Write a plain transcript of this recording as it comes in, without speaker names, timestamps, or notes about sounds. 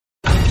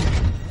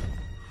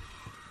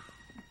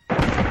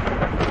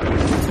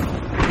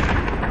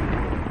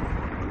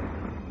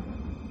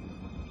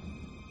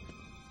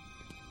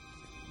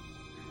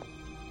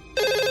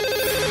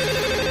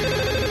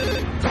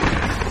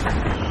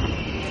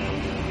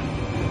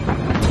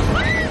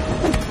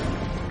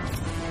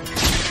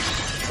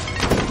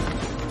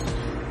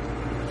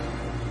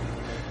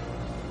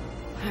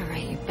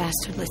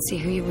bastard. Let's see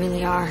who you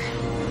really are.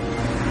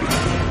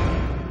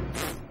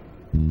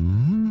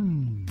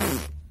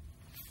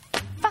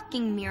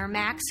 Fucking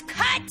Miramax,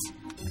 cut!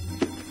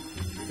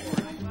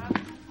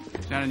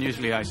 It's not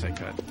unusually I say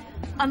cut.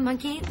 A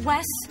monkey,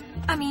 Wes?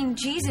 I mean,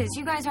 Jesus,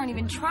 you guys aren't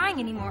even trying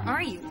anymore,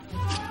 are you?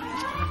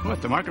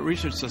 What? The market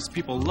research says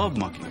people love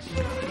monkeys.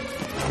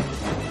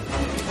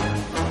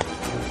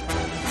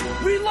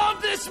 We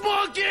love this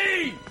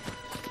monkey!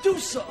 Do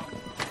something.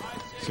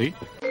 See?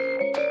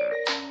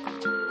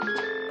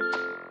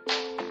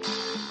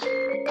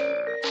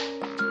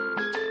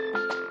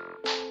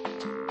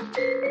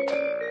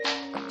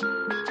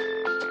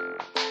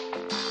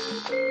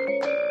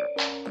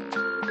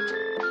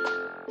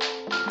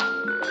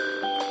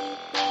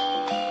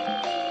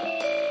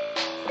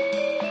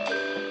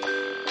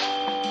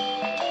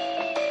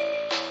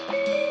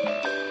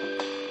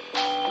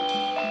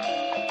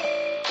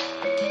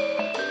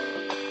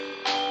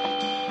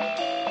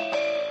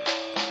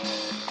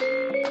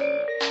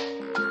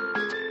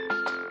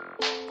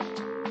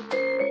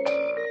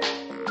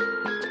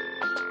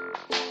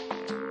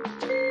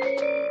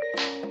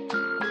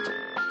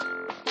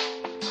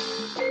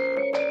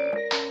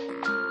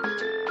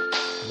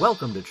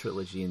 Welcome to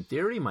Trilogy in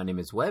Theory. My name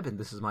is Webb, and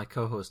this is my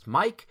co-host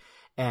Mike.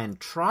 And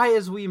try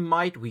as we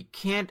might, we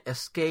can't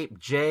escape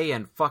Jay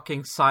and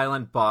fucking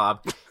Silent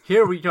Bob.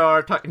 Here we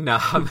are talking. No,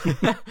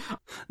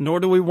 nor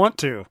do we want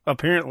to.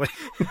 Apparently,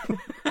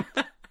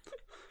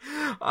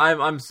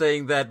 I'm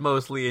saying that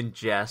mostly in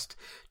jest.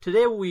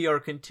 Today we are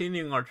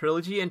continuing our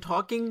trilogy and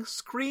talking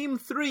Scream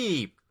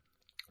 3,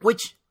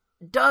 which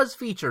does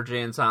feature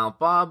Jay and Silent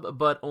Bob,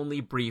 but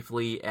only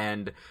briefly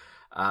and.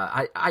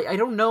 I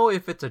don't know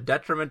if it's a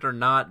detriment or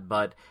not,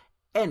 but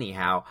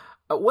anyhow,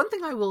 one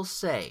thing I will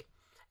say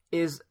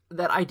is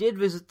that I did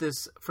visit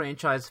this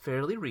franchise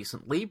fairly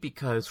recently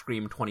because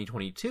Scream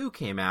 2022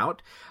 came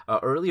out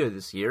earlier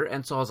this year,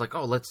 and so I was like,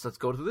 oh, let's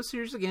go through the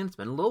series again. It's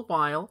been a little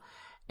while,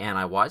 and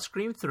I watched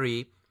Scream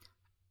 3,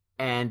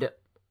 and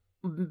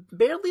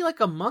barely like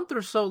a month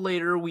or so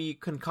later, we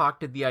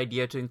concocted the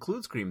idea to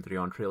include Scream 3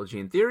 on Trilogy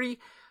in Theory.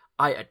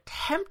 I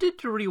attempted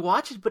to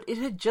rewatch it, but it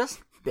had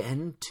just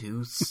been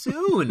too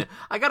soon.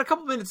 I got a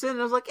couple minutes in and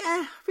I was like,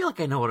 I feel like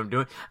I know what I'm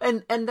doing.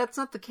 And that's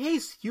not the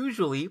case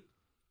usually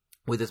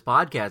with this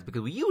podcast,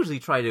 because we usually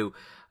try to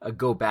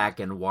go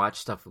back and watch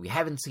stuff we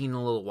haven't seen in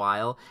a little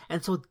while.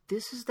 And so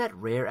this is that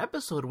rare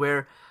episode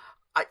where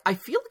I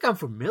feel like I'm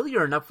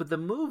familiar enough with the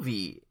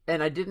movie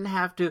and I didn't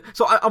have to.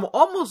 So I'm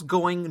almost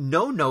going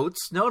no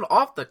notes, no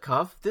off the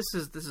cuff. This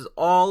is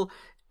all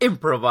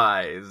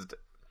improvised.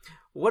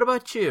 What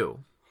about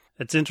you?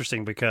 It's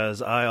interesting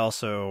because I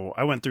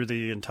went through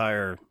the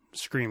entire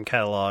Scream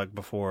catalog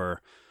before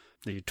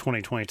the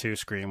 2022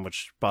 Scream,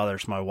 which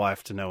bothers my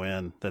wife to no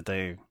end that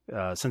they,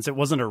 since it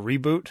wasn't a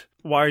reboot,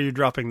 why are you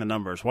dropping the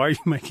numbers? Why are you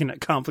making it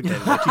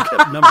complicated? Like you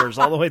kept numbers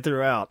all the way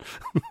throughout.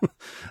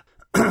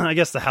 I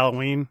guess the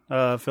Halloween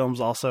films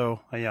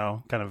also,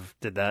 kind of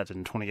did that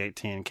in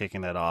 2018,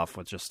 kicking that off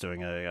with just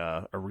doing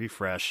a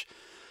refresh.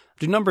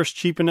 Do numbers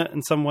cheapen it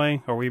in some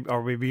way?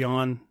 Are we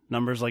beyond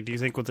numbers? Like, do you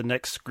think with the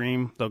next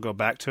Scream they'll go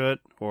back to it,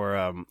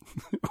 or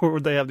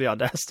would they have the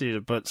audacity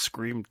to put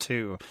Scream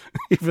 2,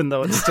 even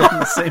though it's still in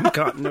the same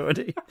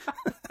continuity?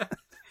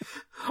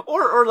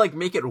 Or like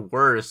make it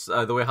worse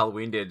the way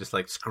Halloween did, just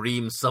like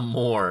Scream some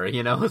more,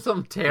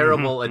 some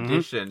terrible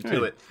addition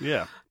to it.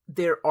 Yeah,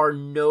 there are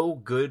no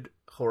good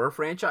horror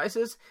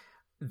franchises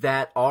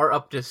that are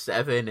up to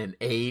 7 and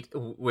 8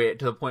 to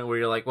the point where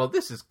you're like, well,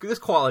 this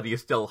quality is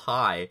still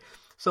high.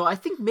 So I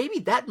think maybe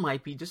that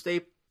might be just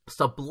a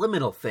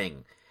subliminal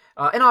thing.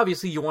 And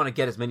obviously you want to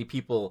get as many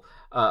people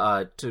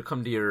to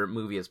come to your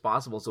movie as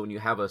possible. So when you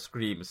have a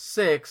Scream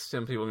 6,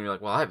 some people are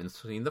like, well, I haven't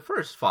seen the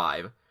first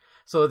 5.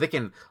 So they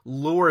can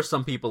lure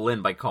some people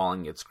in by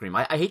calling it Scream.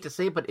 I hate to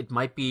say it, but it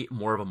might be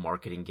more of a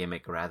marketing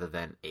gimmick rather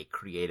than a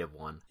creative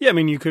one. Yeah, I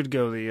mean, you could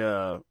go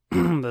the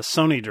the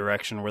Sony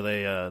direction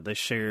where they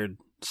shared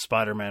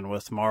Spider-Man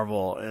with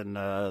Marvel, and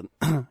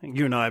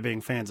you and I being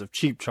fans of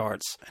cheap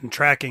charts and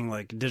tracking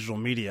like digital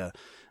media,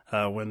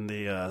 when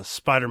the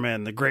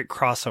Spider-Man, the great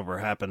crossover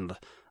happened,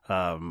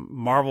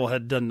 Marvel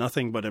had done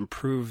nothing but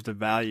improve the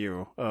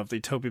value of the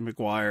Tobey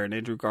Maguire and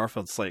Andrew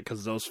Garfield slate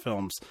because those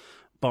films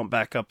bump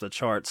back up the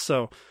charts.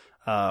 So,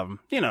 don't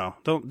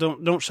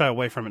shy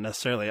away from it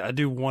necessarily. I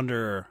do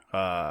wonder,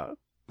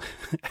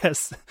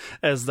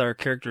 as their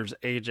characters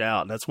age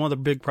out, that's one of the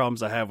big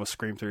problems I have with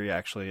Scream 3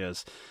 actually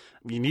is,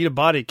 you need a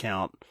body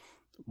count.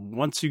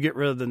 Once you get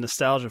rid of the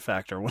nostalgia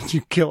factor, once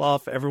you kill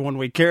off everyone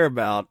we care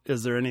about,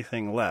 is there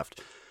anything left?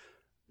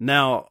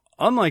 Now,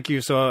 unlike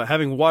you, so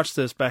having watched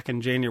this back in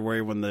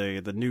January when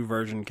the new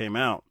version came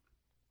out,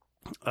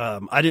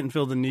 I didn't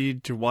feel the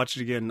need to watch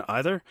it again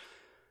either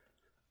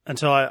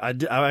until I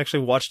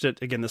actually watched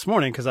it again this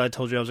morning because I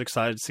told you I was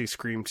excited to see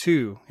Scream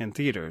 2 in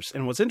theaters.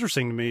 And what's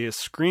interesting to me is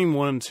Scream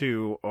 1 and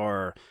 2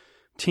 are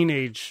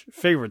teenage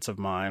favorites of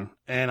mine,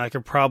 and I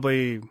could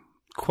probably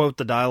quote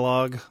the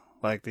dialogue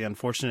like the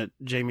unfortunate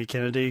Jamie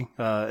Kennedy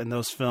in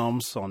those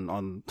films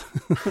on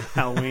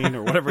Halloween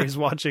or whatever he's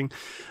watching.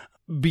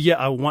 but yet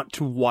I want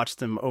to watch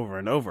them over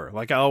and over.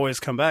 Like I always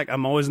come back.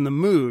 I'm always in the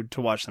mood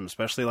to watch them,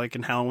 especially like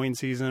in Halloween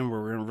season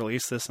where we're going to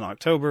release this in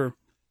October.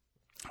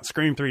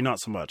 Scream 3, not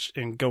so much.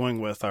 And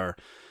going with our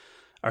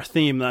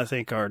theme that I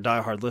think our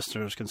diehard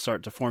listeners can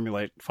start to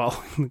formulate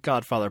following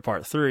Godfather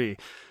Part 3.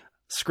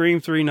 Scream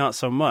 3, not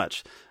so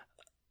much.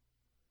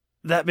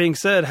 That being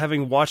said,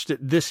 having watched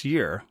it this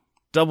year,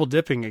 double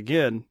dipping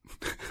again,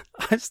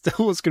 I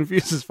still was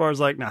confused as far as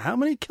like, now how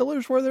many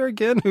killers were there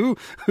again? Who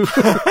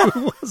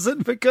was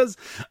it? Because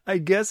I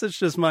guess it's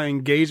just my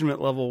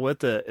engagement level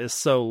with it is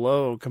so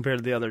low compared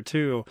to the other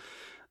two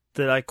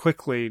that I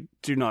quickly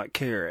do not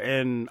care.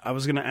 And I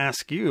was going to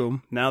ask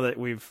you, now that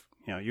you've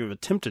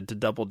attempted to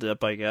double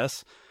dip, I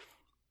guess,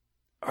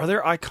 are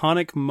there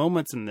iconic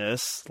moments in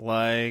this?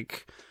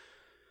 Like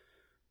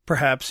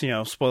perhaps,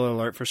 spoiler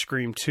alert for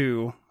Scream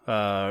 2,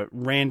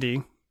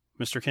 Randy,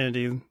 Mr.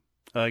 Kennedy,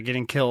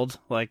 getting killed,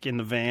 like in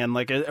the van.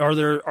 Like, are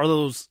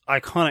those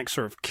iconic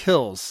sort of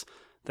kills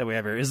that we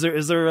have here? Is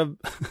there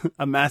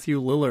a Matthew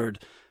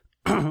Lillard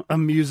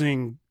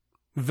amusing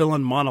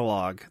villain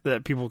monologue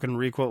that people can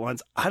requote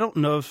lines? I don't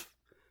know if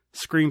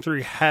Scream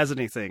 3 has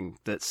anything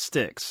that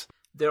sticks.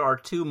 There are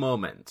two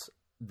moments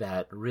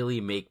that really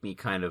make me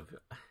kind of,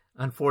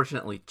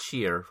 unfortunately,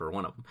 cheer for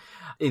one of them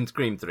in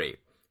Scream 3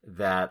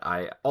 that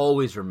I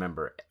always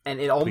remember. And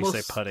it almost...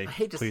 Please say Putty.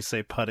 Please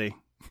say Putty.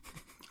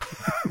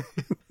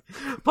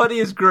 Putty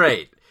is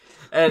great.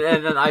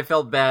 And I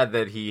felt bad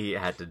that he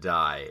had to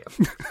die.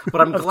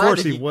 But I'm glad of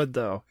course that he would,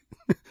 though.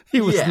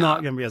 He was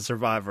not going to be a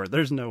survivor.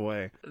 There's no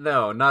way.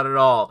 No, not at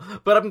all.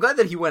 But I'm glad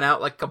that he went out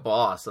like a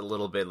boss a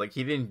little bit. Like,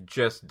 he didn't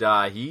just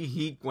die.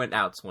 He went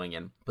out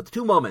swinging. But the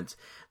two moments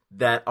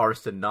that are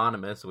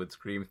synonymous with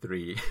Scream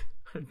 3,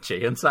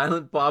 Jay and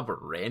Silent Bob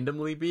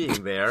randomly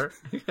being there.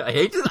 I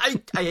hate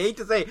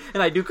to say,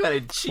 and I do kind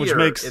of cheer. Which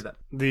makes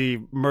the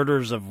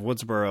murders of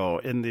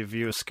Woodsboro in the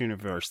View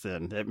Askew-universe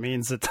then. It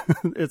means that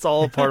it's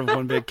all part of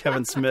one big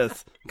Kevin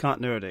Smith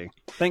continuity.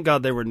 Thank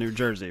God they were in New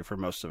Jersey for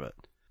most of it.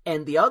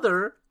 And the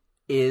other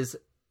is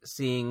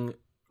seeing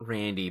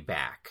Randy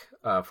back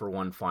for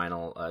one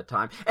final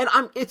time. And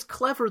it's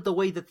clever the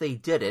way that they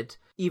did it,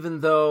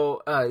 even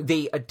though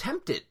they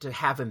attempted to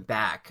have him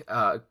back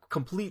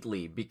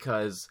completely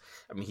because,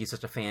 he's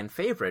such a fan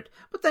favorite.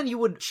 But then you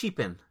would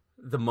cheapen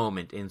the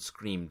moment in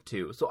Scream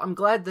 2. So I'm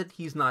glad that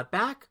he's not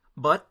back,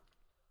 but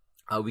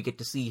we get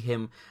to see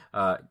him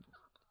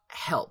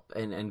help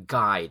and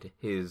guide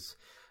his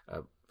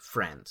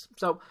friends.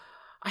 So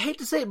I hate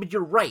to say it, but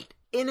you're right.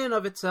 In and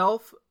of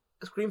itself,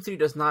 Scream 3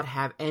 does not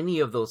have any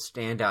of those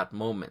standout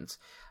moments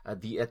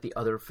that the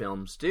other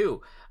films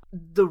do.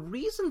 The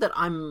reason that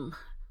I'm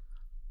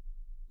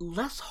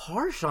less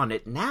harsh on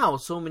it now,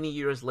 so many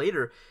years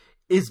later,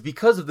 is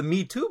because of the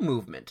Me Too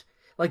movement.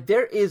 Like,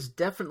 there is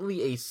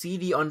definitely a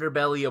seedy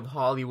underbelly of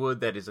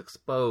Hollywood that is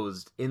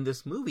exposed in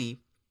this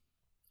movie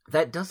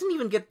that doesn't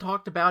even get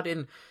talked about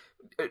in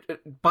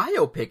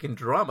biopic and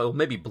drama. Well,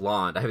 maybe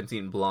Blonde. I haven't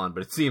seen Blonde,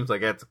 but it seems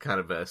like that's kind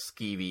of a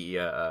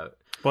skeevy...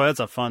 Boy,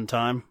 that's a fun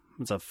time.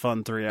 It's a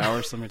fun 3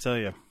 hours, let me tell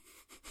you.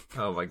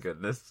 Oh my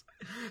goodness.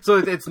 So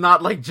it's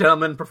not like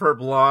Gentlemen Prefer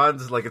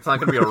Blondes? Like, it's not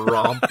going to be a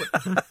romp?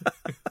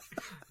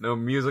 No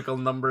musical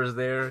numbers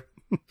there?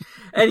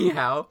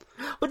 Anyhow.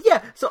 But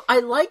yeah, so I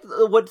like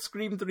what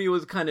Scream 3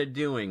 was kind of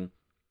doing.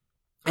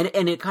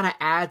 And it kind of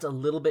adds a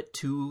little bit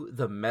to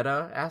the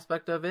meta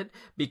aspect of it.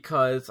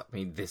 Because,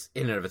 this,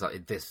 in and of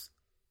itself,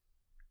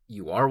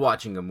 you are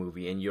watching a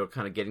movie and you're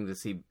kind of getting to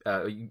see,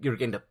 you're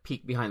getting to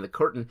peek behind the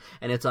curtain,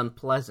 and it's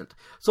unpleasant.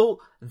 So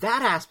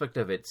that aspect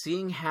of it,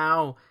 seeing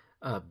how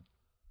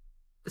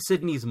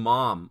Sydney's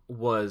mom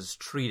was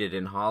treated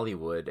in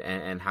Hollywood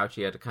and how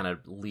she had to kind of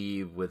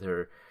leave with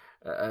her,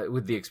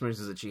 with the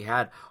experiences that she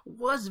had,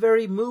 was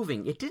very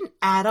moving. It didn't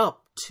add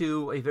up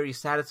to a very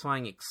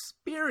satisfying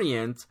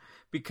experience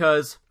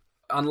because,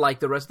 unlike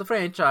the rest of the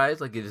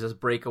franchise, like it is this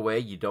breakaway,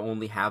 you don't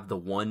only have the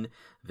one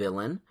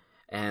villain.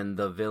 And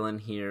the villain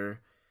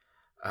here,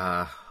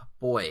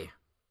 boy,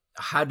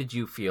 how did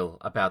you feel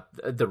about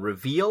the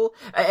reveal?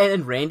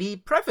 And Randy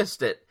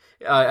prefaced it.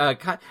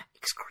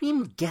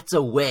 Scream gets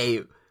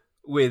away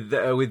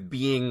with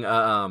being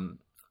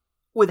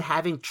with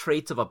having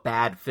traits of a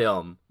bad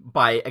film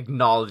by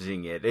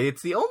acknowledging it.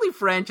 It's the only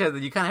franchise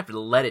that you kind of have to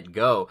let it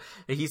go.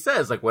 He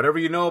says, like, whatever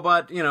you know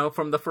about,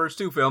 from the first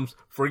two films,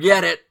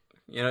 forget it.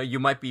 You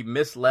might be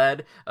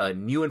misled.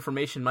 New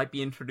information might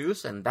be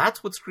introduced, and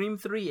that's what Scream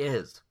 3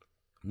 is.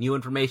 New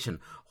information.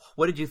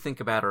 What did you think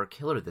about our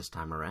killer this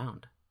time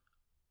around?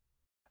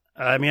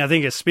 I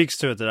think it speaks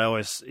to it that I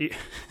always,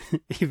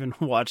 even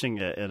watching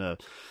it in an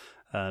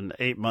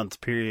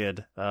 8-month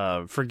period,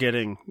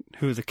 forgetting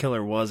who the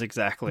killer was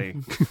exactly.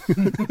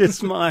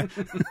 It's my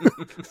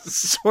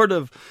sort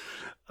of,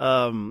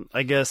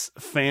 I guess,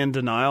 fan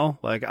denial.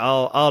 Like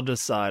I'll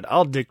decide.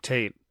 I'll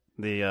dictate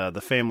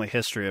the family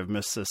history of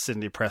Miss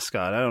Sidney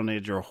Prescott. I don't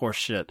need your horse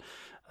shit.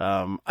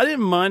 I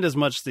didn't mind as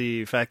much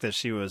the fact that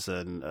she was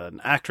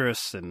an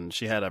actress and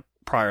she had a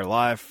prior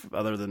life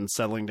other than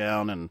settling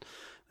down in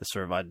this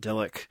sort of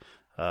idyllic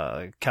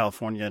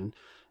Californian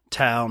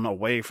town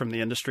away from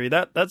the industry.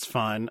 That's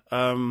fine.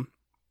 I'm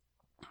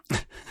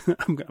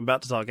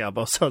about to talk out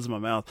both sides of my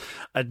mouth.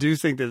 I do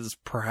think that it's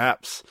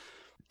perhaps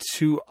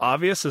too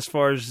obvious as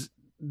far as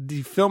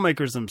the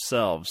filmmakers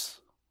themselves.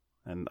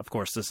 And of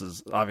course, this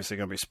is obviously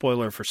going to be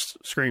spoiler for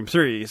Scream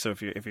 3. So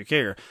if you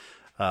care,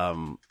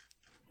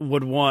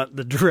 would want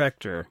the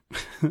director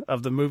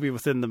of the movie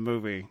within the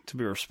movie to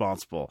be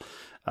responsible.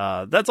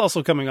 That's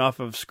also coming off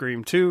of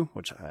Scream 2,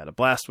 which I had a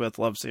blast with.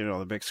 Love seeing it on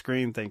the big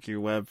screen. Thank you,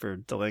 Webb, for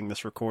delaying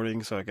this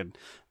recording so I could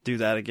do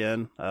that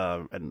again.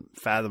 And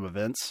Fathom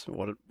Events.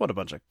 What a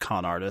bunch of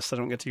con artists. I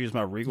don't get to use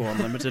my Regal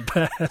Unlimited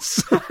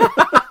pass.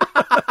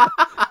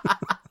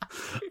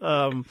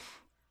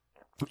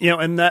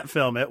 In that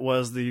film, it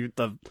was the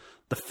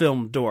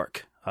film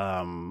dork.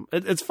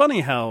 It's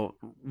funny how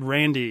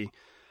Randy,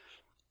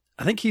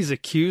 I think he's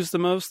accused the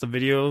most, the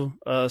video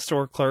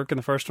store clerk in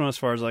the first one, as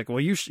far as like, well,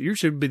 you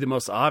should be the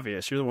most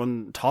obvious. You're the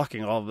one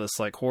talking all of this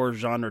like horror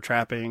genre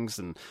trappings,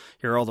 and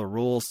here are all the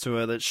rules to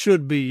it. It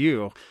should be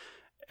you.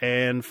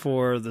 And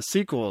for the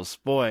sequels,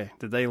 boy,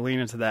 did they lean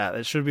into that.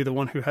 It should be the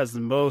one who has the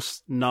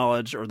most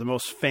knowledge or the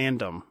most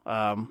fandom.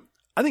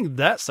 I think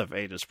that stuff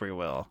ages pretty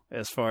well,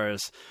 as far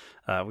as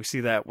we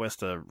see that with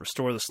the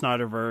Restore the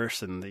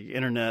Snyderverse and the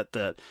internet,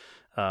 that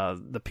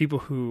the people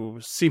who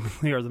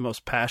seemingly are the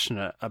most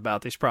passionate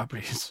about these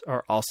properties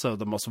are also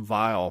the most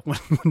vile when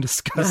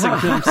discussing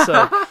them.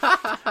 So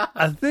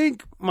I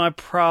think my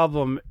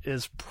problem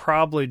is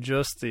probably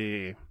just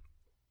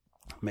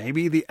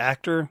maybe the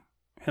actor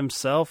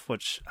himself,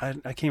 which I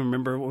can't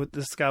remember. What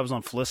this guy was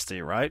on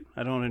Felicity, right?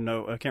 I don't even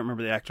know. I can't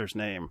remember the actor's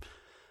name.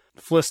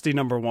 Felicity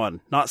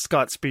 #1, not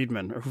Scott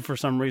Speedman, or for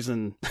some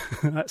reason,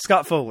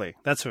 Scott Foley.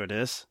 That's who it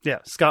is. Yeah,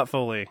 Scott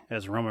Foley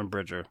as Roman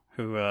Bridger,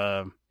 who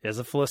is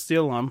a Felicity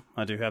alum.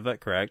 I do have that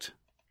correct.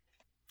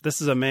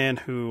 This is a man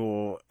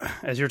who,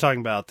 as you're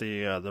talking about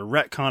the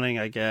retconning,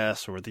 I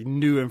guess, or the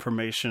new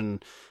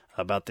information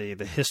about the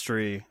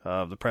history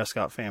of the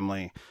Prescott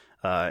family.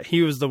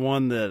 He was the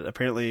one that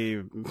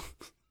apparently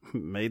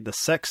made the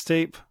sex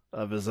tape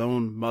of his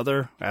own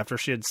mother after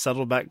she had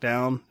settled back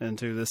down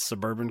into this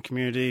suburban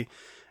community,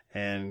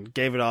 and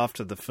gave it off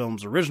to the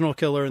film's original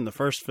killer in the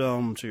first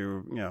film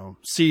to,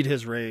 seed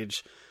his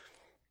rage.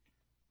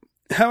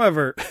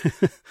 However,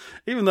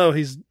 even though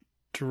he's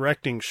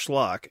directing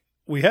schlock,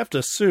 we have to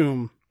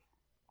assume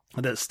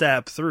that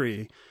Stab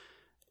 3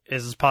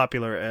 is as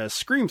popular as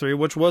Scream 3,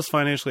 which was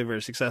financially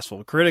very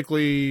successful.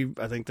 Critically,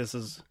 I think this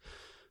is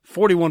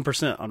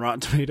 41% on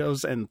Rotten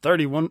Tomatoes and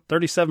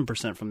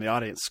 37% from the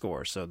audience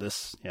score. So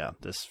this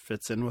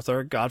fits in with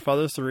our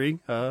Godfather 3.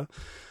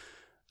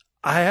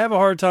 I have a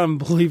hard time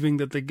believing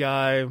that the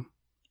guy,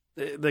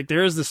 like,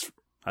 there is this,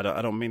 I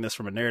don't mean this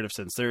from a narrative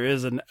sense, there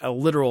is a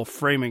literal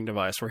framing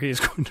device where he is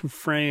going to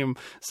frame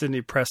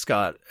Sidney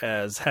Prescott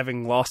as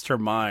having lost her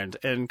mind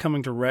and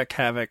coming to wreak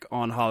havoc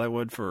on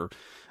Hollywood for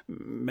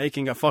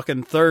making a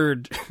fucking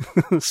third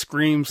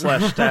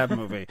Scream/Stab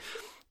movie.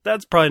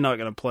 That's probably not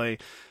going to play.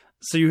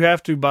 So you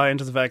have to buy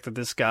into the fact that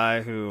this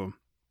guy who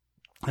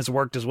has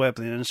worked his way up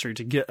in the industry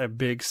to get a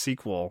big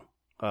sequel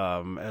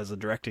as a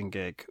directing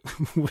gig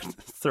would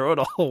throw it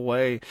all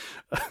away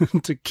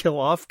to kill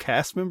off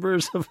cast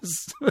members of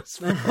his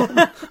film.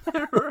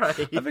 Right.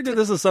 I figured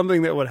this is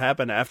something that would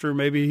happen after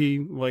maybe he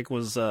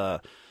was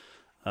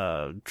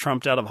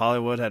trumped out of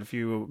Hollywood, had a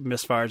few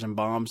misfires and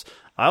bombs.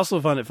 I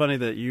also find it funny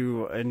that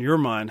you, in your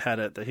mind, had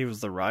it that he was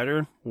the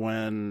writer,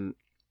 when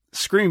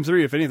Scream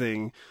 3, if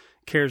anything,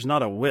 cares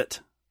not a whit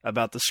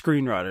about the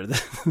screenwriter.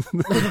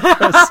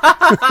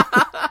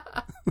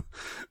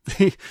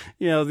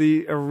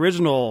 The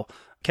original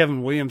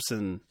Kevin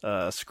Williamson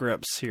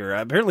scripts here,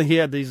 apparently he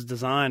had these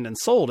designed and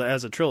sold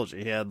as a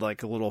trilogy. He had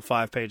like a little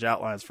 5-page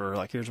outlines for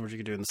like, here's what you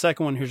could do in the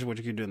second one, here's what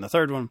you could do in the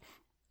third one.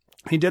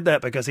 He did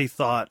that because he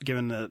thought,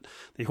 given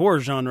the horror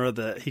genre,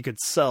 that he could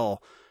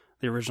sell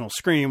the original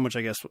Scream, which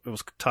I guess it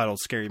was titled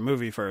Scary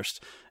Movie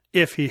first,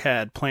 if he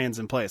had plans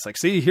in place. Like,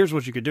 see, here's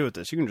what you could do with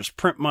this. You can just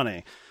print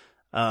money.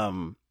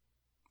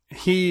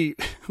 He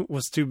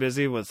was too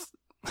busy with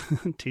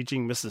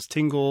teaching Mrs.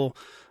 Tingle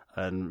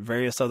and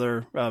various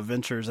other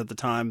ventures at the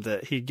time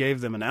that he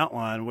gave them an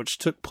outline, which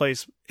took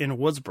place in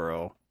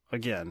Woodsboro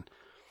again.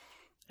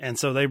 And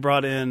so they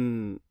brought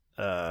in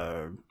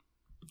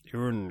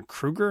Ewan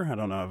Kruger. I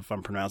don't know if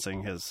I'm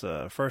pronouncing his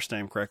first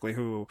name correctly,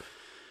 who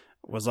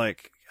was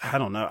like, I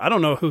don't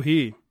know who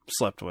he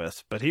slept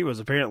with, but he was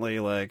apparently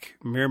like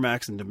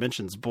Miramax and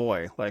Dimension's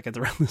boy. Like at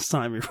around this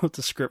time, he wrote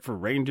the script for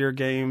Reindeer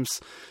Games.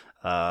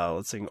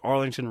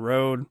 Arlington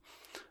Road.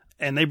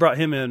 And they brought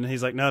him in, and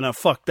he's like, no,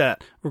 fuck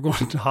that. We're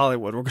going to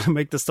Hollywood. We're going to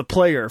make this the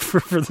player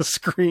for the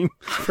Scream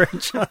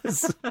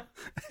franchise.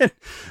 And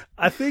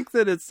I think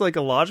that it's like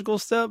a logical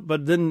step,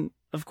 but then,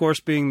 of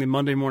course, being the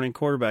Monday morning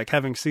quarterback,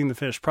 having seen the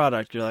finished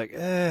product, you're like,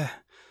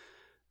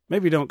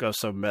 maybe don't go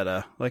so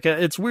meta. Like,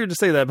 it's weird to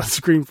say that about the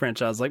Scream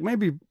franchise. Like,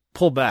 maybe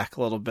pull back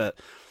a little bit.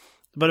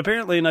 But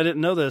apparently, and I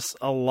didn't know this,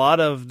 a lot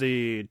of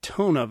the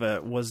tone of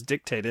it was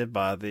dictated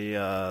by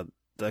the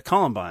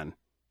Columbine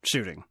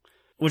shooting,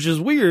 which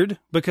is weird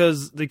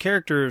because the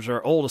characters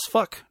are old as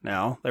fuck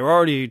now. They were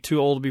already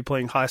too old to be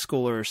playing high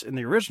schoolers in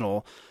the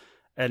original,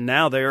 and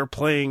now they are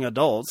playing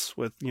adults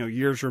with,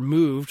 years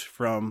removed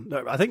from,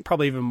 I think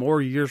probably even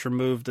more years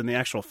removed than the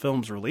actual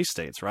film's release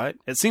dates, right?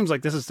 It seems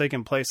like this has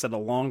taken place at a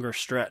longer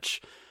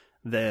stretch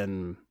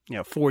than,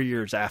 4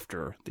 years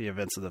after the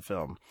events of the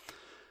film.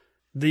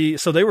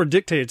 So they were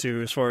dictated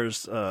to, as far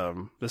as,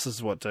 this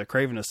is what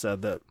Craven has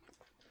said, that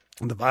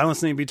the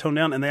violence need to be toned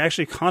down, and they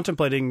actually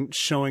contemplating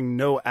showing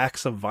no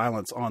acts of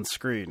violence on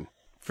screen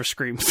for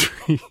Scream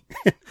 3.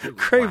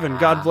 Craven,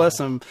 God bless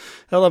him,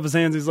 held up his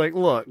hands. He's like,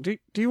 look, do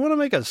you want to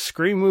make a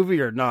Scream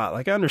movie or not?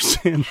 Like, I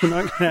understand we're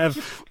not going to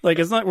have, we're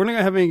not going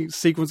to have any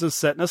sequences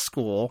set in a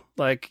school.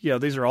 Like,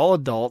 these are all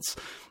adults.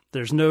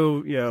 There's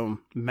no,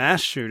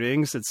 mass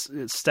shootings. It's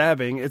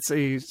stabbing. It's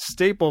a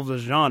staple of the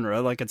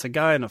genre. Like, it's a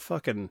guy in a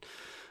fucking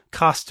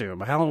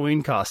costume, a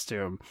Halloween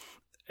costume.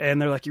 And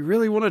they're like, you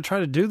really want to try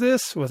to do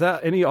this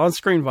without any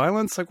on-screen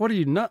violence? Like, what are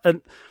you not?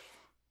 And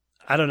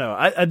I don't know.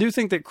 I do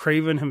think that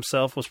Craven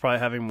himself was probably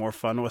having more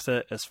fun with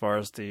it as far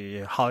as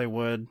the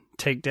Hollywood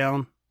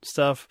takedown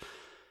stuff.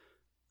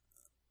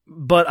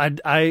 But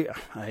I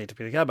hate to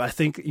be the guy, but I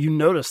think you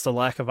notice the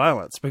lack of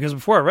violence, because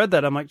before I read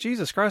that, I'm like,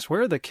 Jesus Christ,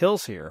 where are the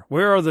kills here?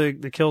 Where are the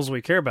kills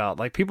we care about?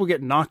 Like, people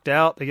get knocked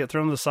out, they get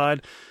thrown to the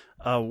side.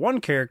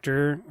 One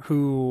character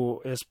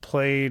who is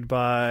played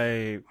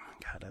by,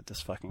 God,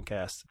 this fucking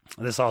cast.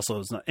 This also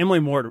is not Emily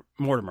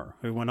Mortimer,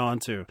 who went on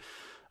to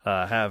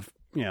have,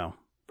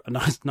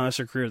 a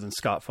nicer career than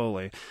Scott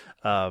Foley.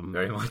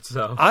 Very much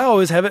so. I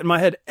always have it in my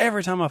head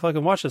every time I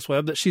fucking watch this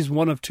web that she's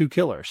one of two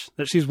killers,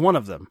 that she's one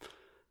of them.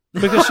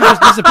 Because she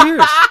just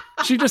disappears.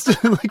 She just,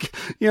 and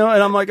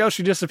I'm like, oh,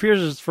 she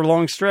disappears for a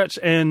long stretch.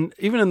 And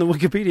even in the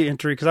Wikipedia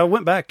entry, because I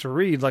went back to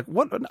read, like,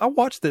 what, I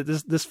watched it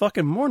this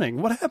fucking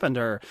morning. What happened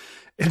to her?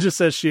 It just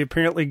says she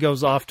apparently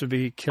goes off to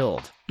be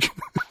killed.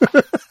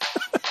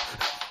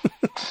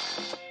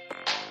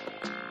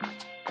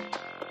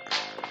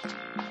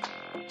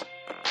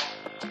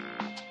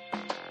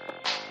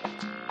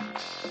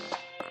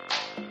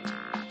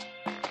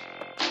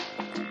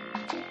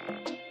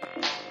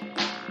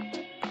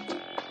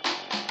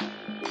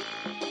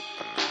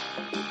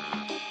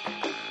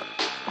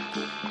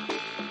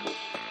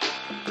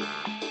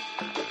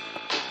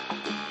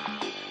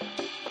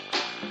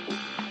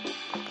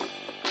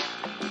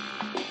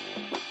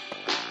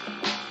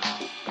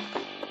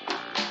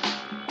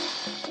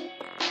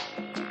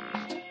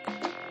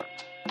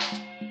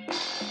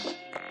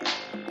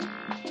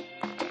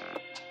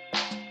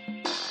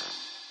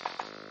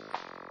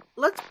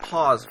 Let's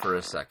pause for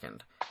a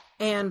second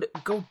and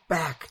go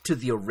back to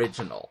the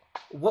original.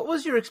 What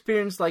was your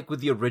experience like with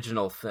the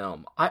original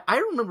film?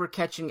 I remember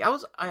catching,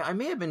 I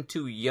may have been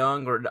too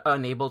young or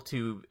unable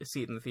to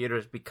see it in the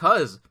theaters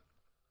because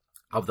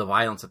of the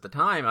violence at the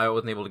time. I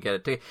wasn't able to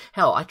get it.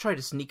 Hell, I tried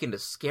to sneak into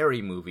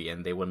Scary Movie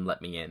and they wouldn't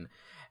let me in.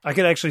 I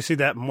could actually see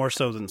that more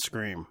so than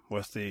Scream,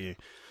 with the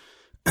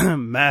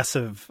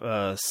massive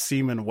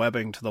semen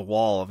webbing to the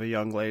wall of a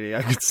young lady.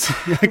 I could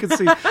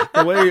see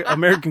the way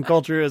American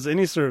culture is.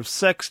 Any sort of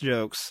sex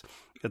jokes,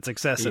 it's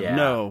excessive. Yeah.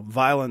 No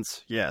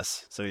violence.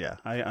 Yes. So yeah,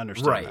 I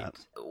understand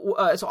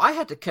that. So I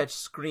had to catch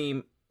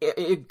Scream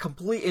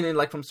complete and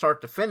like from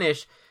start to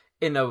finish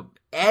in a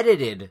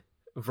edited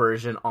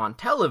version on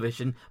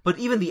television. But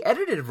even the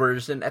edited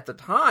version at the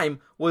time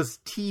was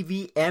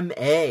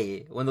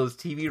TVMA when those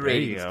TV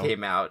ratings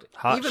came out.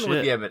 Hot even shit.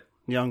 With the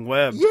Young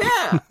Webb.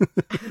 Yeah.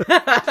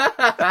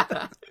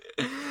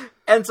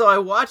 And so I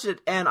watched it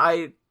and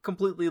I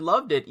completely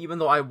loved it, even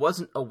though I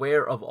wasn't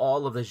aware of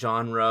all of the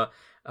genre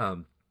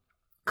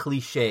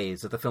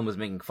cliches that the film was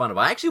making fun of.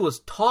 I actually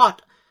was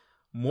taught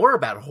more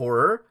about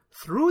horror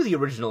through the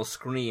original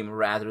Scream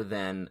rather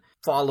than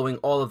following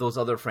all of those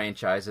other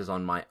franchises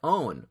on my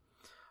own.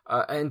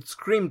 And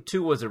Scream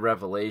 2 was a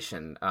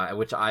revelation,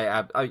 which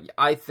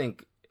I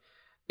think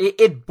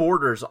it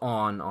borders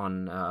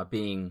on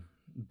being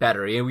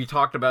better. We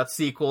talked about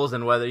sequels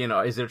and whether,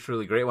 is it a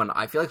truly great one?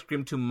 I feel like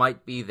Scream 2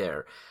 might be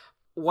there.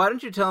 Why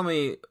don't you tell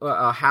me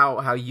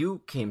how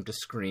you came to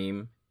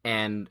Scream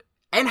and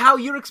how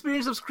your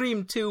experience of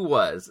Scream 2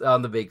 was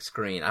on the big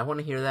screen? I want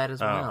to hear that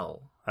as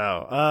well.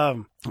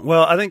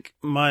 Well, I think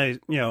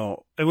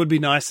it would be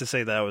nice to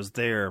say that I was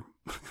there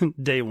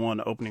day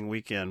one opening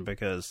weekend,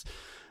 because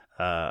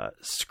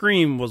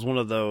Scream was one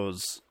of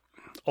those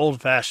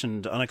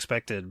old-fashioned,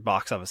 unexpected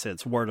box office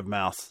hits,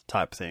 word-of-mouth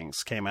type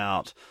things. Came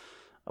out,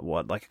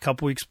 like a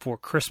couple weeks before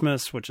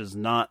Christmas, which is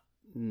not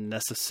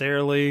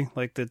necessarily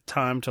like the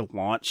time to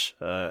launch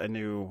a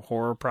new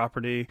horror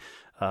property,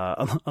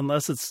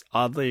 unless it's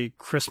oddly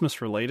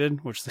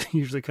Christmas-related, which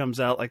usually comes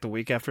out like the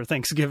week after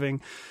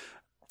Thanksgiving.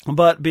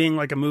 But being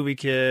like a movie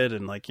kid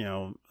and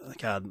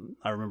God,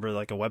 I remember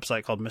like a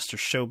website called Mr.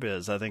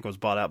 Showbiz, I think was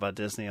bought out by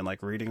Disney, and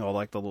like reading all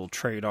like the little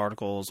trade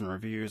articles and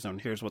reviews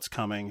and here's what's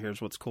coming, here's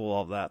what's cool,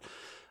 all of that.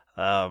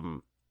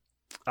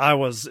 I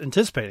was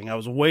anticipating, I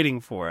was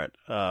waiting for it.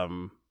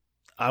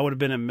 I would have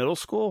been in middle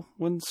school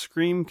when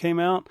Scream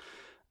came out.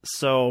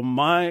 So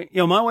my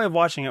way of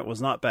watching it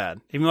was not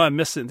bad. Even though I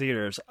missed it in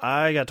theaters,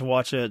 I got to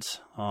watch it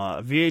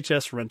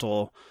VHS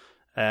rental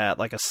at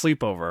like a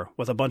sleepover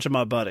with a bunch of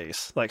my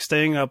buddies, like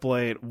staying up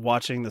late,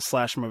 watching the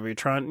slasher movie,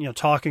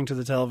 talking to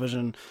the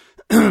television,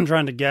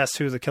 trying to guess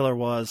who the killer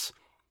was.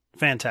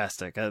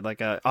 Fantastic.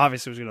 I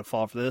obviously was going to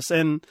fall for this.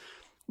 And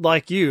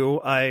like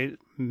you, I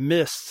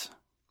missed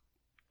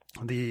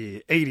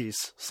the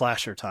 80s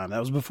slasher time. That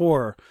was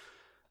before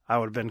I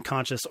would have been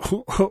conscious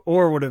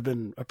or would have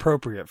been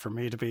appropriate for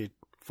me to be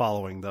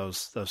following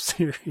those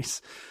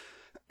series.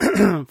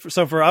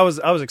 So I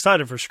was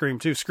excited for Scream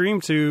 2.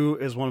 Scream 2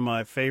 is one of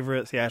my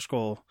favorite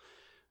theatrical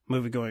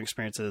movie-going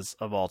experiences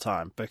of all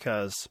time,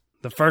 because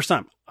the first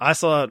time I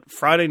saw it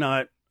Friday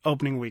night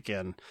opening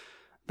weekend,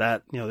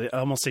 that,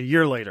 almost a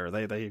year later,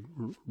 they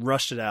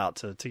rushed it out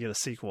to get a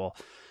sequel.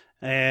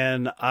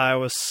 And I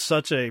was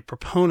such a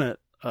proponent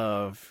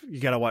of, you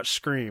got to watch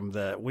Scream,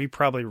 that we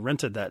probably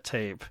rented that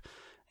tape,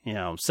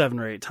 7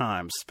 or 8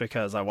 times,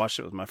 because I watched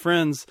it with my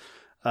friends.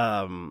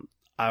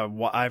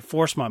 I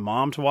forced my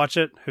mom to watch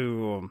it,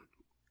 who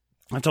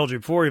I told you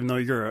before, even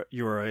though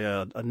you're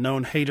a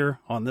known hater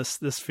on this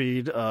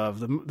feed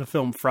of the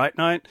film Fright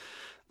Night,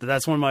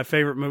 that's one of my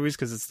favorite movies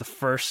because it's the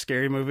first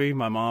scary movie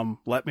my mom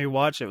let me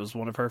watch. It was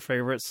one of her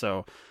favorites.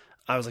 So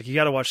I was like, you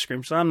got to watch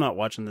Scream. So I'm not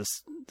watching this.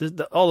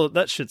 All of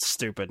that shit's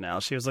stupid now.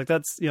 She was like,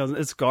 that's,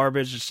 it's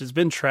garbage. It's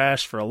been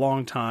trashed for a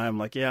long time.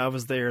 Like, yeah, I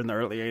was there in the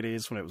early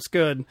 80s when it was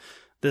good.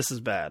 This is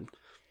bad.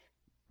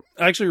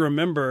 I actually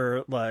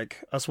remember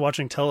like us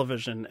watching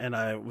television, and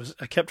I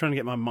kept trying to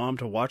get my mom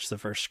to watch the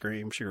first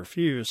Scream. She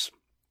refused.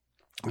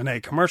 And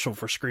a commercial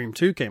for Scream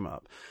 2 came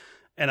up.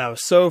 And I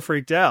was so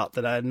freaked out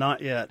that I had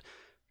not yet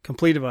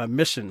completed my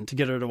mission to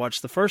get her to watch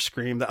the first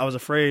Scream that I was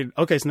afraid,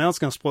 okay, so now it's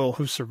going to spoil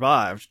who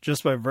survived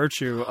just by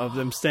virtue of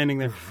them standing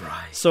there.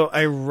 Right. So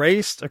I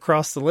raced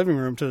across the living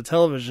room to the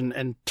television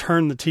and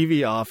turned the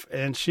TV off,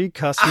 and she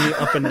cussed me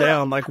up and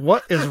down like,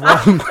 what is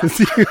wrong with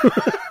you?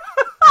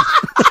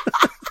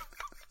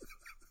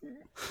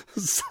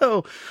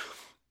 So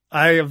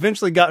I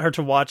eventually got her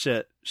to watch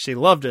it. She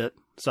loved it.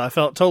 So I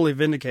felt totally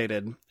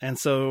vindicated. And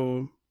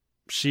so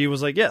she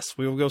was like, yes,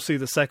 we will go see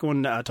the second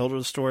one. I told her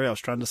the story. I was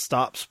trying to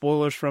stop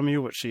spoilers from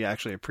you, which she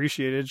actually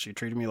appreciated. She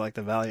treated me like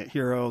the valiant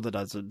hero that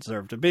I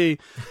deserve to be.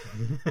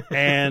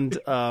 And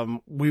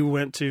we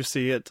went to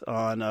see it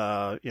on,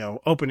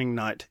 opening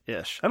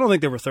night-ish. I don't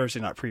think there were Thursday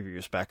night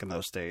previews back in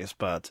those days,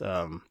 but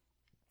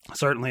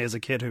certainly as a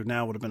kid who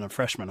now would have been a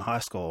freshman in high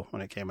school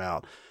when it came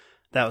out,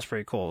 that was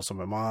pretty cool. So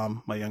my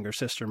mom, my younger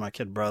sister, my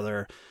kid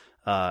brother,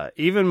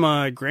 even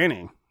my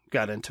granny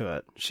got into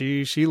it.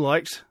 She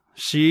liked.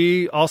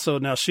 She also,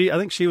 I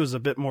think she was a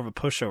bit more of a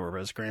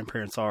pushover, as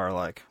grandparents are,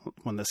 like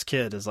when this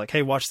kid is like,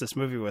 hey, watch this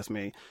movie with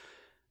me.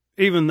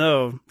 Even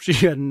though she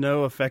had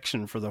no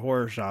affection for the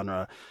horror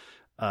genre,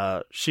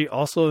 she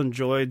also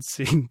enjoyed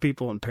seeing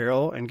people in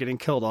peril and getting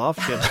killed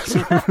off. She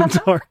had a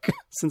dark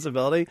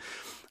sensibility.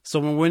 So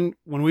when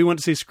we went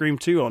to see Scream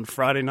 2 on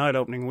Friday night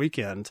opening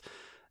weekend,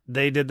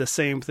 they did the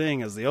same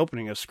thing as the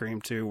opening of Scream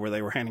 2, where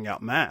they were handing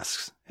out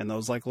masks and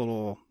those like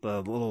little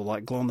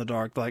like glow in the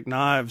dark like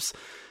knives.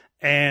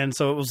 And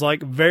so it was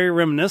like very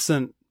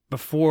reminiscent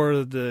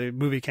before the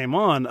movie came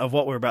on of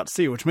what we were about to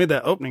see, which made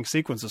that opening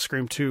sequence of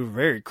Scream 2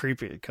 very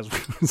creepy, because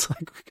it's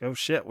like, oh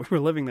shit, we were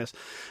living this.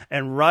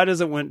 And right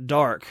as it went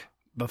dark,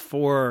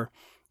 before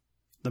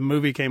the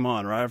movie came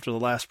on, right after the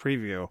last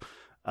preview,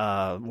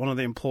 one of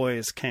the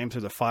employees came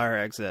through the fire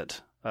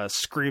exit,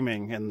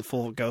 screaming in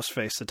full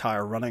Ghostface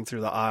attire, running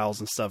through the aisles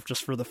and stuff,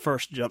 just for the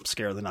first jump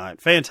scare of the night.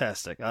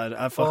 Fantastic.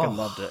 I fucking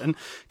loved it. And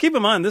keep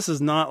in mind, this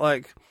is not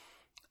like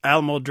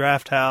Alamo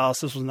Drafthouse.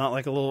 This was not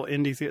like a little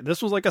indie theater.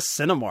 This was like a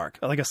Cinemark,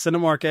 like a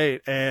Cinemark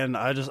 8. And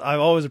I've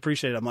always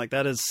appreciated it. I'm like,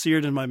 that is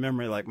seared in my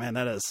memory. Like, man,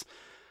 that is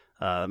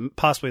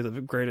possibly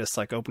the greatest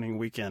like opening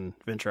weekend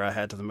venture I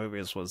had to the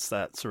movies, was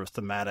that sort of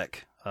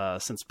thematic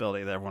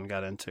sensibility that everyone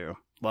got into.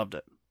 Loved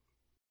it.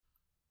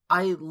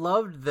 I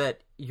loved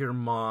that your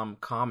mom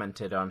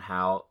commented on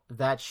how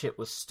that shit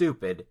was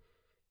stupid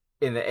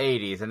in the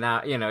 80s. And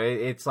now,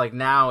 it's like,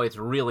 now it's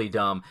really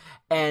dumb.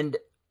 And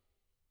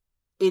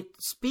it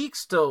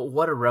speaks to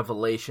what a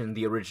revelation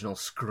the original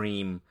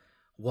Scream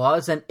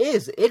was and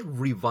is. It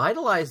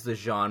revitalized the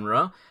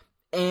genre,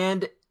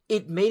 and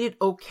it made it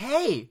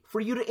okay for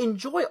you to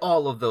enjoy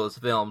all of those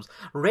films.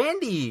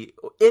 Randy,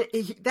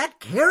 that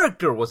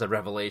character was a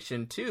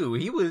revelation too.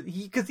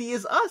 Because he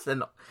is us,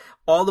 and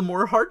all the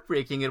more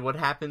heartbreaking in what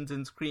happens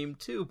in Scream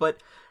 2.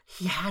 But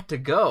he had to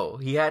go.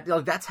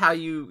 That's how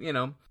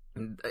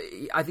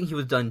I think he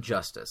was done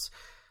justice.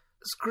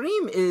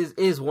 Scream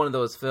is one of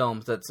those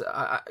films that's,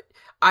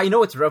 I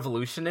know it's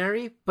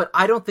revolutionary, but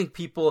I don't think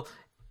people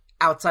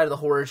outside of the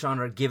horror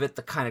genre give it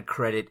the kind of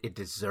credit it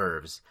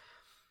deserves.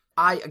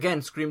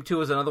 Scream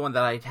 2 is another one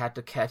that I had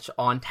to catch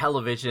on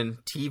television,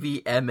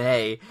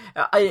 TVMA,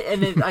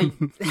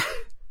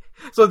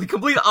 so the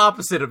complete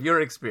opposite of your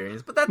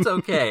experience, but that's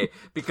okay,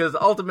 because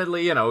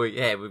ultimately,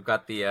 hey, we've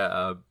got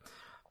the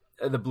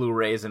the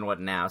Blu-rays and what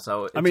now,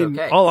 so it's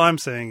okay. All I'm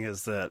saying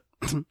is that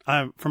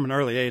I, from an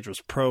early age,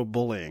 was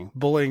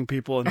bullying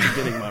people into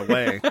getting my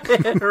way.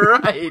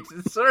 Right,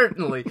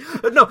 certainly.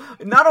 No,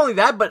 not only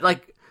that, but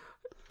like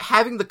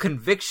having the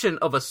conviction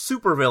of a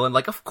supervillain.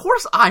 Like, of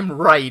course I'm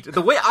right.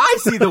 The way I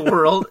see the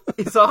world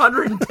is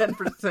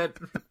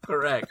 110%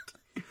 correct.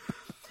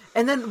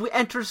 And then we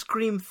enter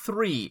Scream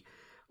 3,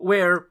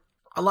 where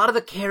a lot of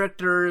the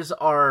characters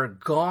are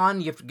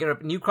gone. You have to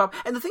get a new crop.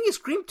 And the thing is,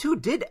 Scream 2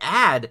 did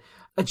add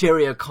a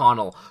Jerry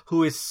O'Connell,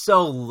 who is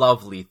so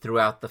lovely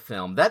throughout the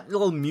film. That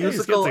little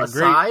musical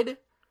aside,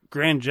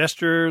 grand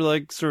gesture,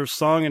 like sort of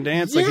song and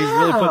dance, like he's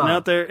really putting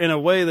out there in a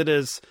way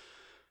that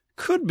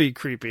could be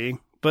creepy,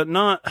 but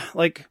not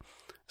like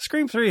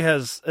Scream 3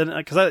 has.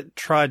 Because I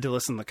tried to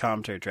listen to the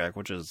commentary track,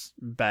 which is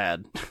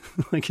bad.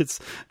 Like it's,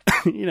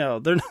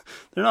 they're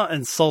not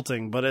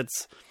insulting, but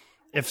it's.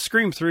 If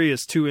Scream 3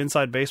 is too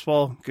inside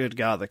baseball, good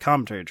God, the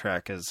commentary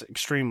track is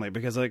extremely,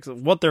 because like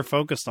what they're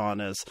focused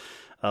on is.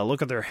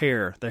 Look at their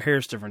hair. Their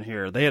hair's different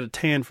here. They had a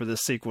tan for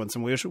this sequence,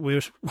 and we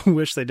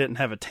wish they didn't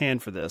have a tan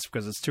for this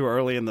because it's too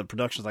early in the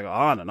production. It's like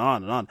on and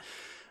on and on.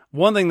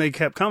 One thing they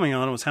kept coming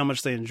on was how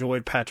much they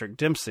enjoyed Patrick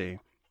Dempsey,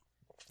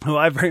 who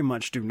I very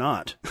much do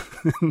not.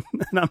 And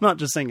I'm not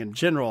just saying in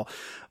general,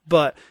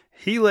 but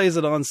he lays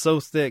it on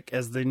so thick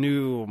as the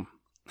new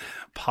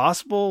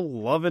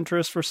possible love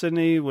interest for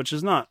Sydney, which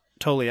is not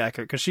totally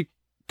accurate because she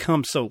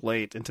comes so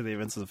late into the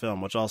events of the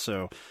film, which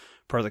also...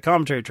 part of the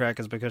commentary track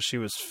is because she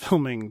was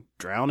filming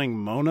Drowning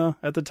Mona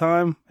at the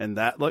time, and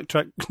that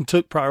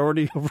took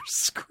priority over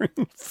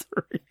Scream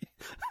 3.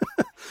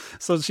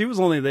 So she was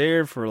only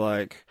there for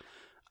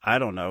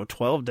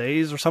 12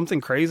 days or something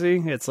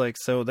crazy. It's like,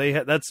 so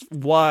that's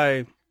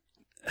why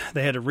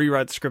they had to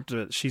rewrite the script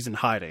that she's in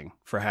hiding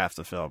for half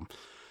the film.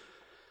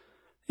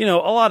 A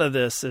lot of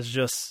this is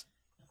just,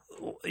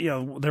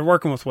 they're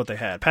working with what they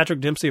had. Patrick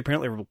Dempsey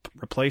apparently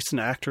replaced an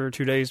actor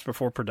 2 days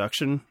before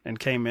production and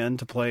came in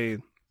to play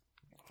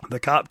the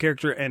cop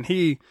character, and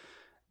he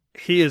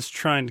is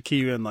trying to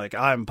keep you in like,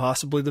 I'm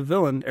possibly the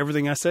villain.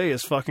 Everything I say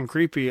is fucking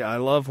creepy. I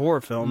love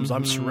horror films.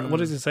 What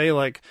does he say?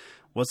 Like,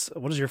 what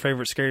is your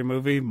favorite scary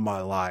movie?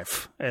 My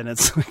life. And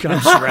it's like,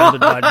 I'm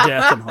surrounded by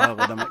death and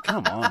Hollywood. I'm like,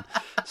 come on.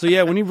 So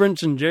yeah, when you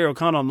mentioned Jerry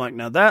O'Connell, I'm like,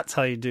 now that's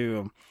how you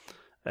do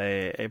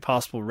a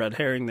possible red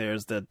herring. There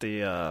is that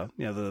the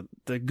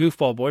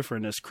goofball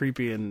boyfriend is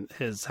creepy in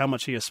how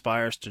much he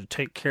aspires to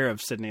take care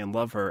of Sydney and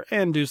love her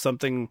and do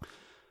something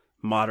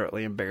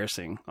moderately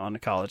embarrassing on a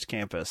college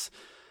campus.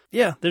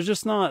 Yeah, there's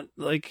just not,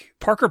 like,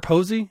 Parker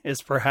Posey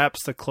is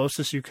perhaps the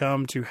closest you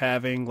come to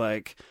having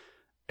like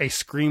a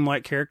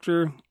Scream-like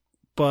character,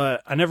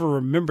 but I never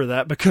remember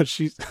that because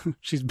she's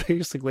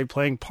basically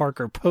playing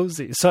Parker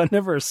Posey, so I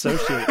never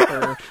associate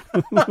her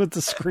with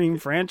the Scream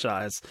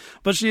franchise.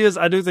 But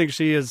I do think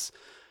she is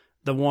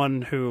the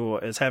one who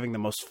is having the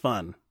most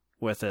fun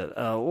with it.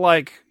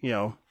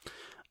 The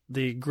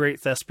great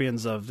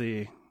thespians of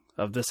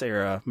this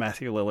era,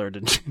 Matthew Lillard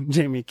and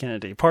Jamie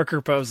Kennedy.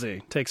 Parker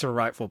Posey takes her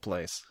rightful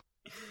place.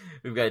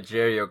 We've got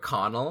Jerry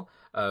O'Connell.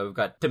 We've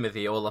got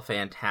Timothy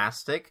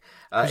Olyphantastic.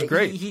 He's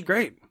great.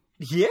 Great.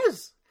 He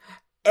is.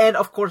 And,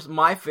 of course,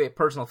 my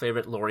personal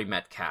favorite, Laurie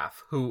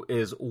Metcalf, who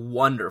is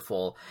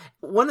wonderful.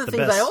 One of the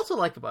things I also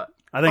like about...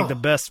 I think the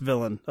best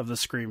villain of the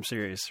Scream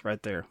series,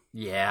 right there.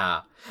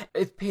 Yeah.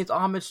 It pays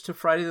homage to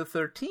Friday the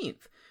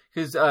 13th.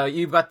 Because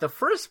you've got the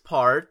first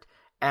part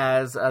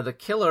as the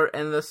killer,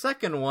 and the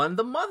second one,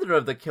 the mother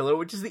of the killer,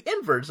 which is the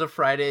inverse of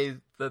Friday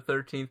the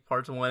 13th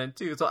parts 1 and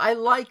 2. So I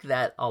like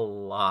that a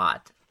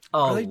lot.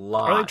 Are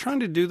they trying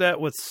to do that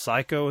with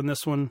Psycho in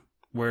this one,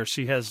 where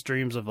she has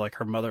dreams of like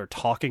her mother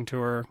talking to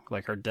her,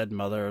 like her dead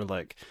mother,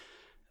 like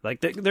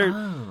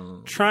they're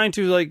trying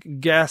to like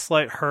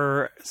gaslight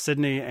her,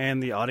 Sydney,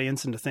 and the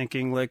audience into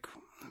thinking like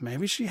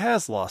maybe she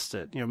has lost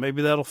it.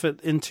 Maybe that'll fit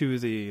into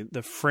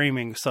the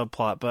framing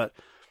subplot, but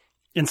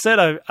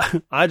instead,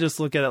 I just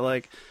look at it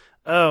like,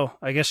 oh,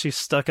 I guess she's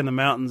stuck in the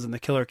mountains and the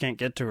killer can't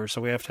get to her,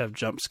 so we have to have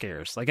jump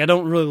scares. Like, I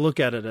don't really look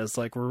at it as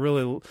like we're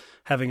really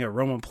having a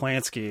Roman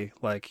Polanski,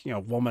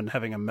 woman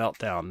having a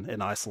meltdown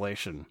in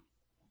isolation.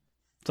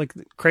 It's like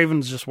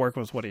Craven's just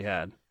working with what he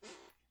had.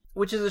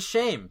 Which is a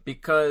shame,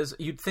 because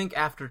you'd think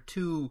after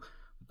 2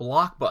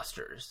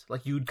 blockbusters,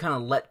 like, you'd kind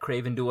of let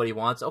Craven do what he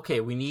wants. Okay,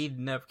 we need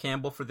Neve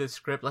Campbell for this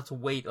script. Let's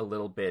wait a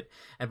little bit.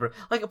 And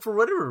for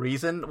whatever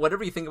reason,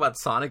 whatever you think about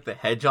Sonic the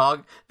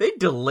Hedgehog, they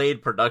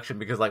delayed production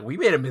because we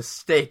made a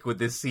mistake with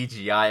this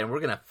CGI and we're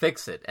gonna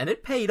fix it, and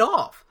it paid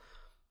off.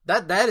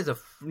 That is a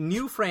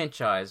new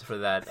franchise for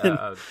that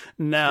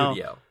now,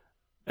 studio.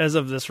 As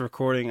of this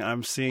recording,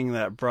 I'm seeing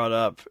that brought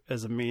up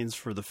as a means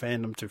for the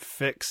fandom to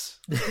fix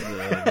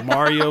the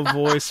Mario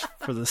voice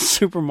for the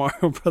Super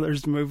Mario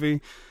Brothers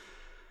movie.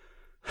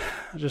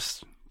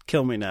 Just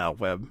kill me now,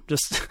 Webb.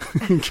 Just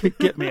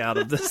get me out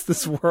of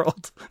this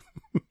world.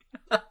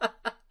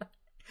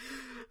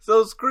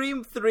 So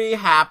Scream 3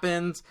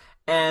 happens,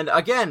 and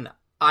again,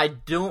 I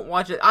don't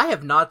watch it. I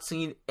have not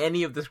seen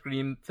any of the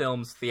Scream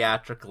films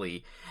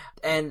theatrically.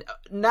 And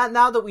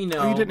now that we know...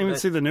 Oh, you didn't even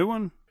see the new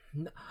one?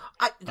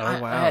 I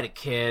wow. had a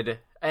kid,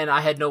 and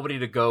I had nobody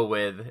to go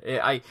with.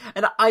 I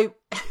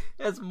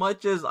as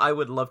much as I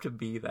would love to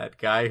be that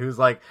guy who's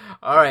like,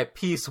 all right,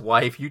 peace,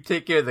 wife, you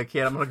take care of the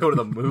kid, I'm going to go to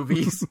the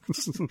movies.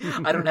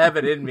 I don't have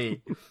it in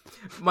me.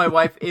 My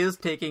wife is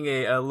taking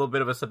a little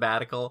bit of a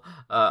sabbatical,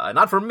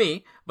 not for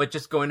me, but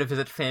just going to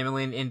visit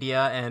family in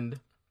India, and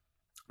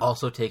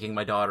also taking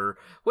my daughter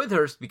with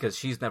her because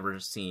she's never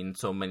seen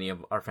so many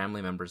of our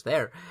family members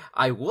there.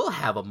 I will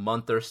have a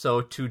month or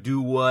so to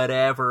do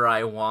whatever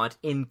I want,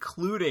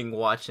 including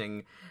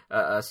watching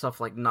stuff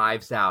like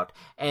Knives Out.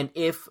 And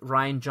if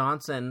Rian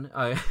Johnson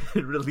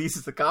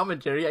releases a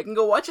commentary, I can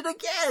go watch it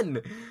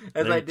again,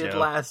 as I did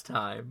last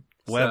time.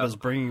 Webb is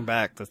bringing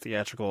back the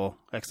theatrical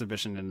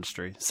exhibition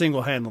industry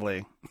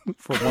single-handedly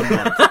for 1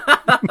 month.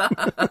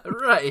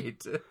 Right.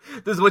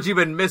 This is what you've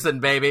been missing,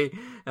 baby.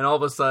 And all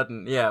of a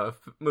sudden,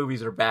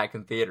 movies are back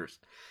in theaters.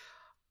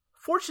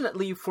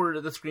 Fortunately for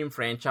the Scream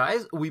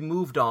franchise, we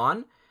moved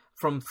on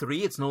from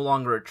 3. It's no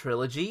longer a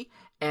trilogy.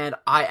 And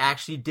I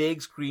actually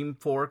dig Scream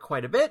 4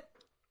 quite a bit.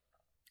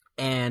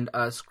 And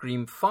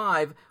Scream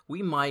 5,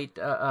 we might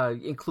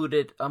include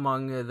it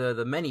among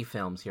the many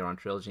films here on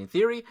Trilogy in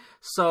Theory.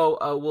 So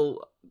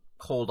we'll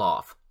hold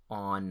off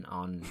on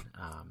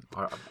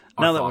our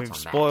now that thoughts we've on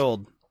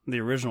spoiled the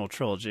original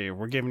trilogy,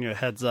 we're giving you a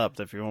heads up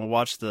that if you want to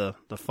watch the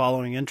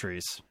following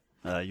entries,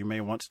 you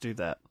may want to do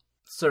that.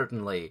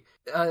 Certainly.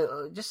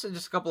 Just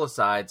a couple of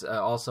sides.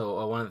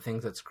 Also, one of the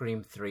things that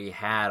Scream 3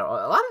 had, a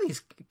lot of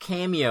these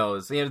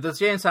cameos. You know, there's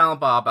Jay and Silent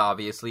Bob,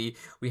 obviously.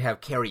 We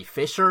have Carrie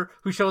Fisher,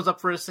 who shows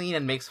up for a scene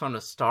and makes fun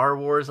of Star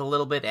Wars a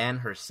little bit, and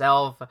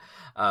herself.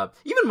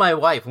 Even my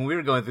wife, when we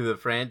were going through the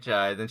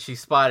franchise, and she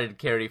spotted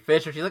Carrie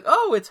Fisher, she's like,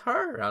 oh, it's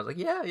her. I was like,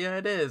 yeah,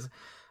 it is.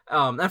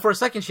 And for a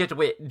second, she had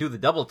to do the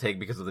double take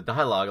because of the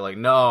dialogue. Like,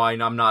 no,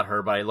 I'm not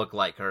her, but I look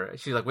like her.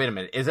 She's like, wait a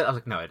minute, is it? I was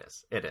like, no, it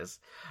is. It is.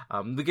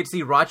 We get to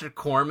see Roger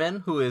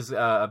Corman, who is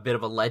a bit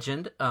of a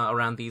legend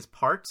around these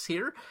parts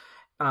here.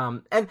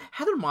 And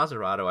Heather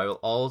Mazzarato,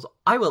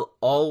 I will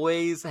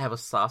always have a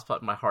soft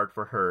spot in my heart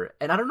for her.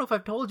 And I don't know if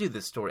I've told you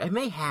this story. I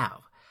may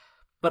have.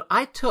 But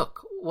I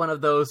took one of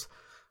those,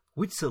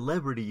 which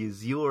celebrity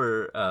is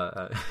your,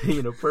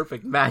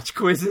 perfect match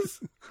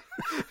quizzes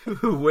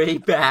way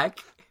back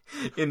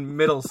in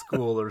middle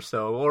school or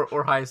so,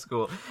 or high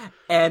school,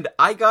 and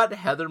I got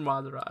Heather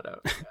Mazzarato.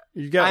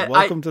 You got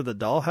Welcome to the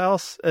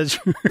Dollhouse as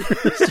your...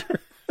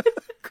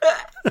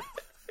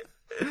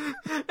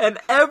 And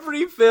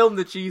every film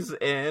that she's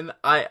in,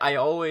 I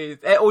always,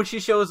 when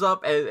she shows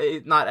up,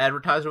 as not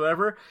advertised or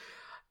whatever,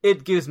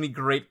 it gives me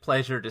great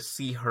pleasure to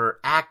see her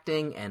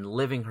acting and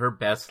living her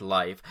best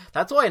life.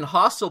 That's why in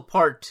Hostel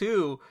Part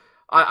 2,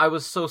 I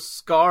was so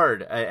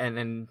scarred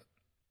and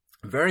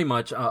very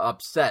much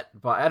upset.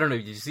 But I don't know,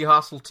 did you see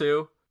Hostel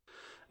 2?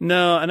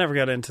 No, I never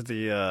got into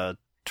the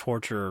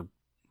torture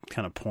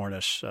kind of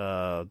pornish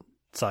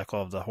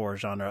cycle of the horror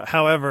genre.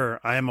 However,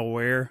 I am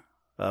aware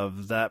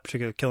of that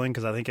particular killing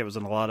because I think it was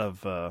in a lot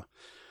of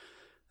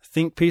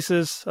think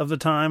pieces of the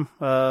time,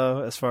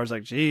 as far as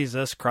like,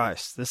 Jesus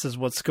Christ, this is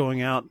what's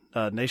going out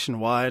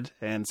nationwide.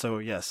 And so,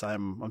 yes,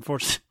 I'm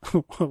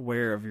unfortunately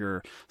aware of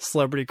your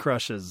celebrity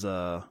crush's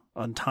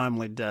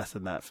untimely death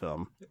in that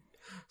film.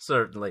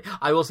 Certainly.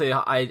 I will say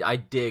I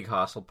dig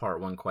Hostel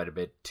Part 1 quite a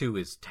bit. 2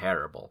 is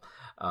terrible.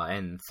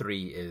 And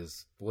 3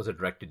 was a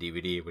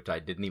direct-to-DVD, which I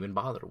didn't even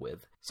bother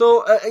with.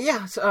 So,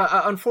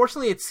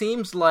 unfortunately, it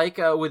seems like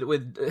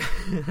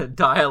with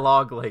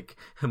dialogue like,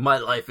 my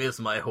life is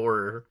my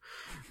horror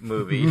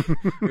movie,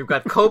 we've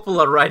got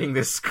Coppola writing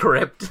this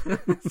script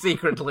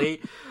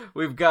secretly.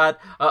 We've got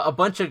a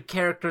bunch of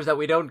characters that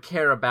we don't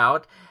care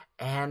about.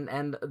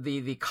 And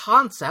the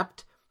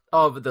concept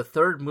of the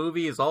third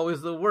movie is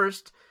always the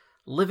worst,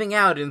 living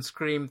out in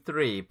Scream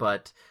 3,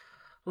 but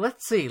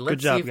let's see.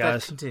 Let's see if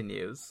that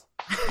continues.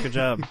 Good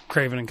job,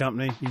 Craven and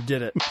Company. You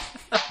did it.